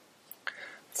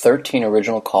13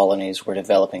 original colonies were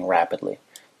developing rapidly.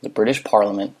 The British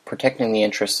Parliament, protecting the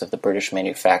interests of the British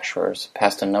manufacturers,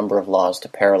 passed a number of laws to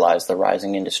paralyze the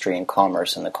rising industry and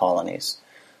commerce in the colonies.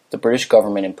 The British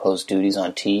government imposed duties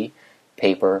on tea,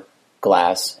 paper,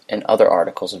 glass, and other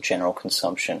articles of general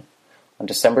consumption. On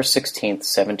December 16,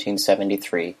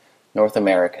 1773, North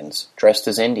Americans, dressed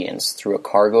as Indians, threw a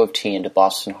cargo of tea into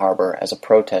Boston Harbor as a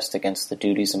protest against the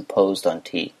duties imposed on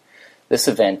tea. This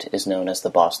event is known as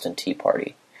the Boston Tea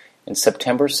Party. In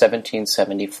September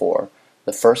 1774,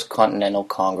 the First Continental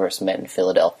Congress met in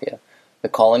Philadelphia. The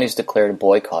colonies declared a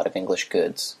boycott of English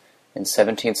goods. In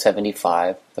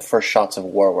 1775, the first shots of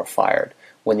war were fired,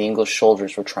 when the English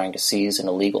soldiers were trying to seize an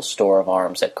illegal store of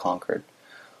arms at Concord.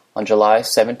 On July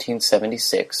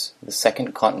 1776, the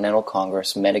Second Continental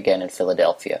Congress met again in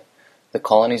Philadelphia. The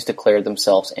colonies declared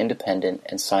themselves independent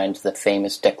and signed the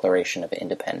famous Declaration of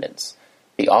Independence.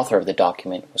 The author of the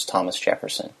document was Thomas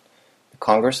Jefferson. The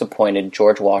Congress appointed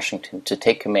George Washington to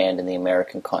take command in the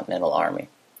American Continental Army.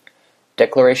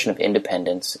 Declaration of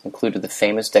Independence included the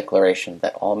famous declaration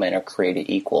that all men are created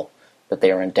equal, that they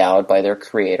are endowed by their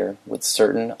Creator with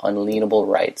certain unalienable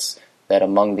rights, that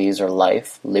among these are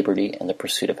life, liberty, and the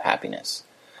pursuit of happiness.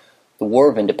 The War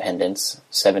of Independence,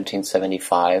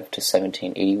 1775 to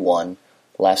 1781,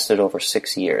 lasted over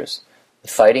 6 years. The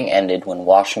fighting ended when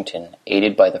Washington,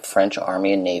 aided by the French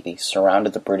Army and Navy,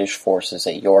 surrounded the British forces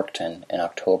at Yorktown in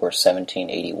October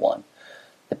 1781.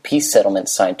 The peace settlement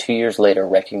signed 2 years later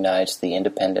recognized the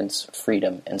independence,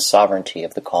 freedom, and sovereignty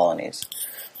of the colonies.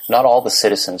 Not all the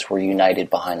citizens were united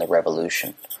behind the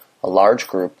revolution. A large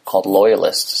group, called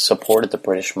Loyalists, supported the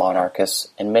British monarchists,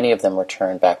 and many of them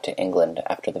returned back to England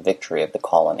after the victory of the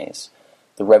colonies.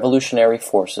 The revolutionary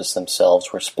forces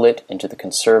themselves were split into the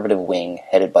conservative wing,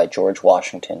 headed by George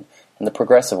Washington, and the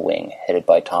progressive wing, headed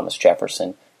by Thomas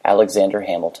Jefferson, Alexander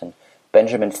Hamilton,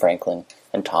 Benjamin Franklin,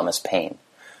 and Thomas Paine.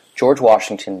 George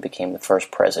Washington became the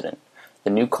first president. The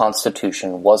new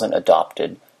Constitution wasn't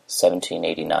adopted,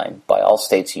 1789, by all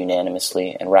states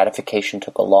unanimously, and ratification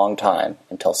took a long time,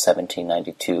 until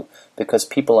 1792, because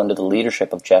people under the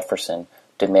leadership of Jefferson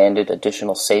demanded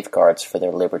additional safeguards for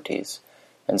their liberties.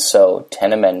 And so,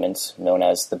 10 amendments, known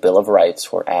as the Bill of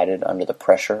Rights, were added under the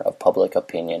pressure of public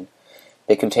opinion.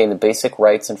 They contain the basic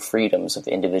rights and freedoms of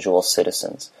individual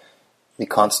citizens. The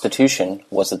Constitution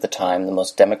was at the time the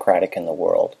most democratic in the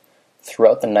world.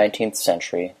 Throughout the 19th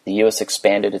century, the U.S.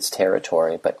 expanded its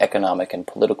territory, but economic and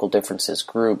political differences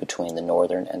grew between the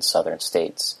northern and southern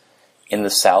states. In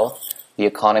the South, the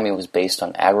economy was based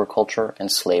on agriculture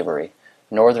and slavery.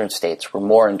 Northern states were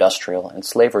more industrial, and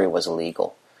slavery was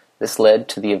illegal. This led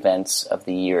to the events of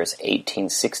the years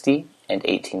 1860 and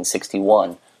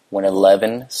 1861, when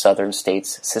 11 southern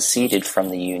states seceded from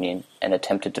the Union and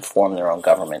attempted to form their own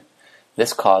government.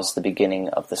 This caused the beginning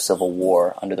of the Civil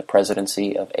War under the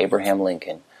presidency of Abraham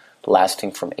Lincoln,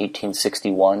 lasting from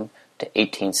 1861 to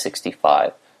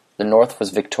 1865. The North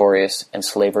was victorious and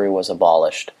slavery was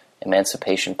abolished,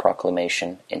 Emancipation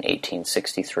Proclamation in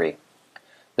 1863.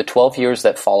 The 12 years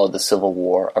that followed the Civil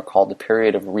War are called the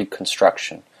period of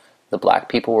Reconstruction. The black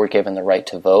people were given the right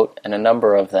to vote, and a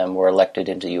number of them were elected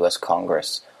into U.S.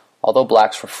 Congress. Although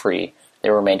blacks were free, they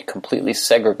remained completely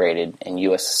segregated in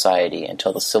U.S. society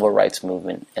until the Civil Rights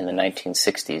Movement in the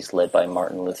 1960s led by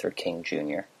Martin Luther King,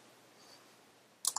 Jr.